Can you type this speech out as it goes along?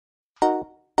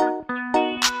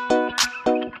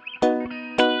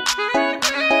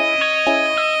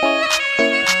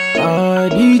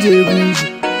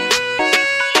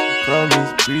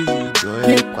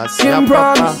Kim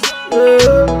promise.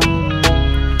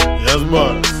 Yes,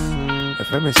 boss.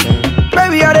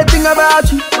 Baby, I think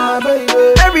about you, my baby.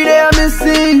 Every day I'm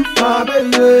missing you, my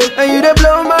baby. And you they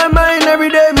blow my mind every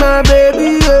day, my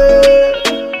baby.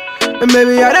 And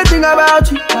baby, I think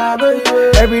about you, my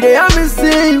baby. Every day I'm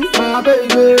missing you, my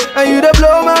baby. And you they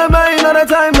blow my mind all the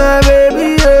time, my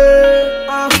baby.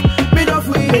 Me don't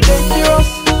feel dangerous,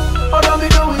 although me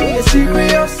know we are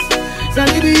serious. So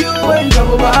leave you when you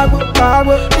go back,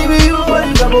 leave you when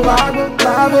you go back.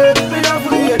 Me don't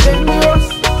feel dangerous,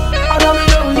 although me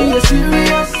know we are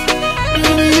serious.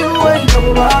 Leave you when you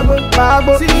go back,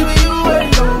 see you when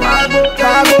you go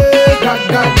back.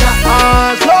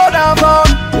 Slow down for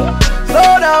me,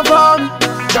 slow down for me.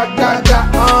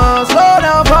 Slow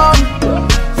down for me,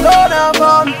 slow down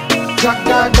for me.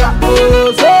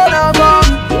 Slow down for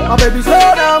me, my baby,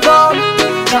 slow down for me.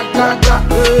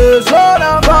 Slow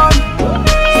down for me,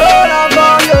 slow down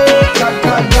for you.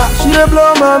 She dey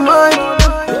blow my mind,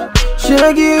 she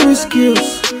dey give me skills.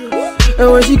 And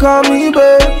when she call me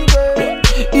babe,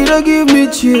 it dey give me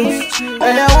chills.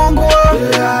 And I won't go,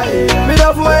 me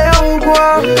love where I won't go.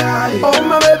 Oh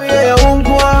my baby, I won't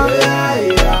go.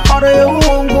 Oh, they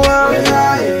won't go. I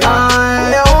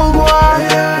won't go.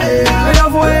 Me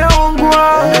love where I won't go.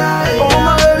 Oh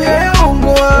my baby, I won't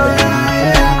go.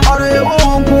 Oh, they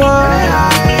won't go.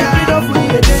 Me love where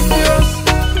you're dangerous.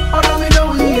 Oh, no, me know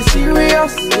we are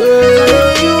serious.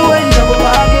 You ain't double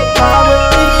bag.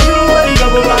 You ain't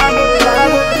double bag.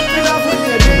 Me love where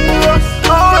you're dangerous.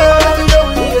 Oh, me know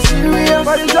we are serious.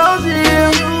 But it's all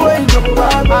serious. You ain't double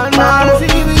bag. And I see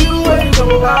you ain't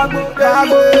double bag.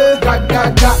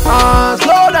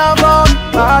 Slow down for me,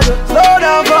 slow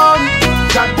down for me.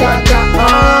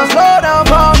 Slow down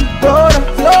for me, slow down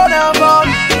for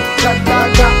me.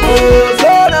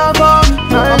 Slow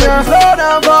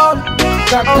down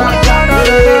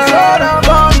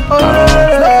for me, slow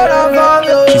down for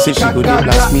me. She said she go dey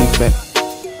blast me back.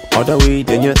 Other way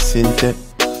than your syntax.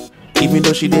 Even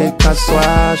though she dey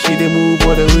caswa, she dey move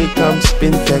all the way come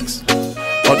spin text.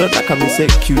 Other that can be say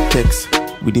Q-text.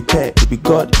 With the pair, it be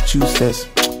God choose us.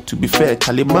 To be fair,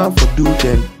 Charlie man for do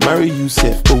then marry you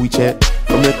safe, but we check.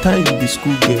 From the time you be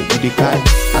school girl, you the guy.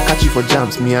 I catch you for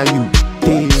jams, me and you.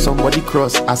 Hey, somebody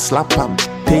cross, I slap him.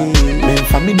 Hey, man,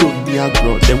 family don't be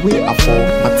aggro. The way I fall,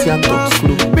 my tear don't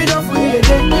slow. Me don't feel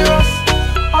dangerous,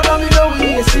 although me know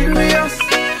we are serious.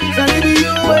 So leave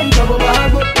you ain't double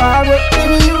bag,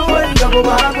 leave you ain't double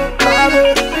bag.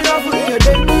 Me don't feel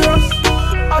dangerous,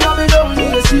 although me know we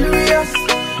are serious.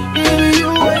 Leave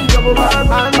you ain't double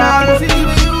bag, see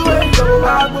you ain't double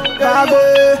bag.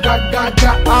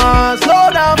 Slow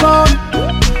down for me,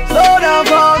 slow down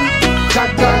for me.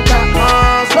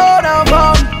 Slow down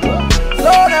for me,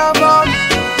 slow down for me.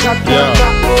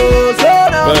 Slow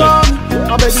down for me,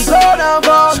 oh baby, slow down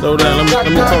for me. Slow down, let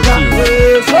me talk to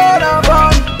you. Slow down for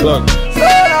me, Look,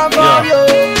 slow down for you.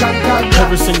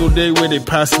 every single day where they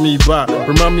pass me by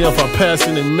remind me of our past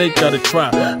and they make gotta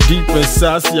cry. Deep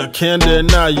inside, see I can't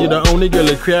deny you the only girl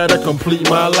that cried that complete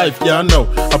my life. Yeah, I know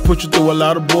I put you through a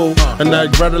lot of bull, and I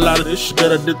regret a lot of this shit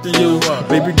that I did to you.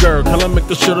 Baby girl, can I make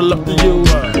the shit love to you?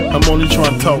 I'm only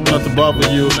trying to talk, not to bother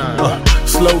you.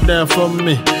 Slow down for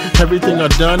me. Everything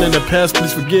I've done in the past,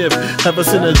 please forgive. Have I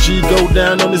seen a G go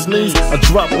down on his knees? I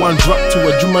drop one drop to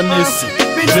a Jumanisi.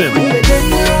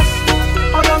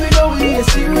 Although me know we are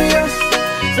serious.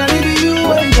 So leave you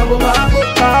ain't double bag,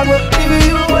 leave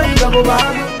you ain't double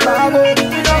bag.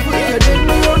 Me don't feel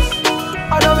dangerous,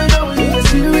 although me know we are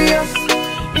serious.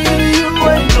 Leave you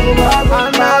ain't double bag,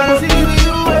 see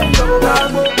you ain't double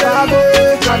bag.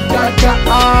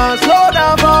 Slow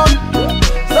down for me,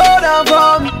 slow down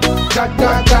for me. Slow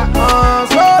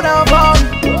down for me,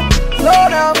 slow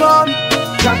down for me.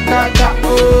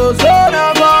 Slow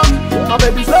down for me, my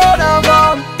baby, slow down for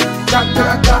me.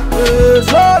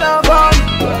 Slow down for me,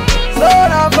 slow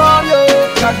down for me.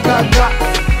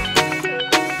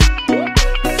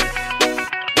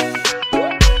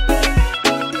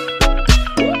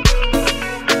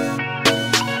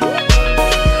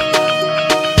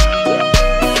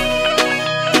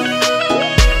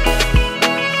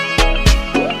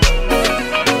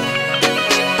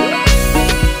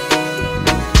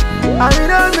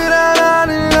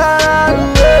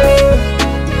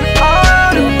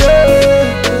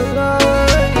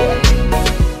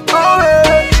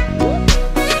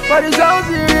 But it's all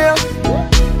serious.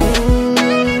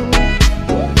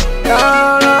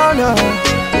 No.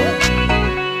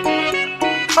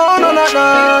 Oh no.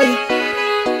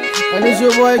 And it's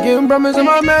your boy Kim promise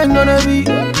my man gonna be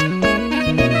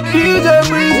DJ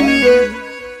Breezy.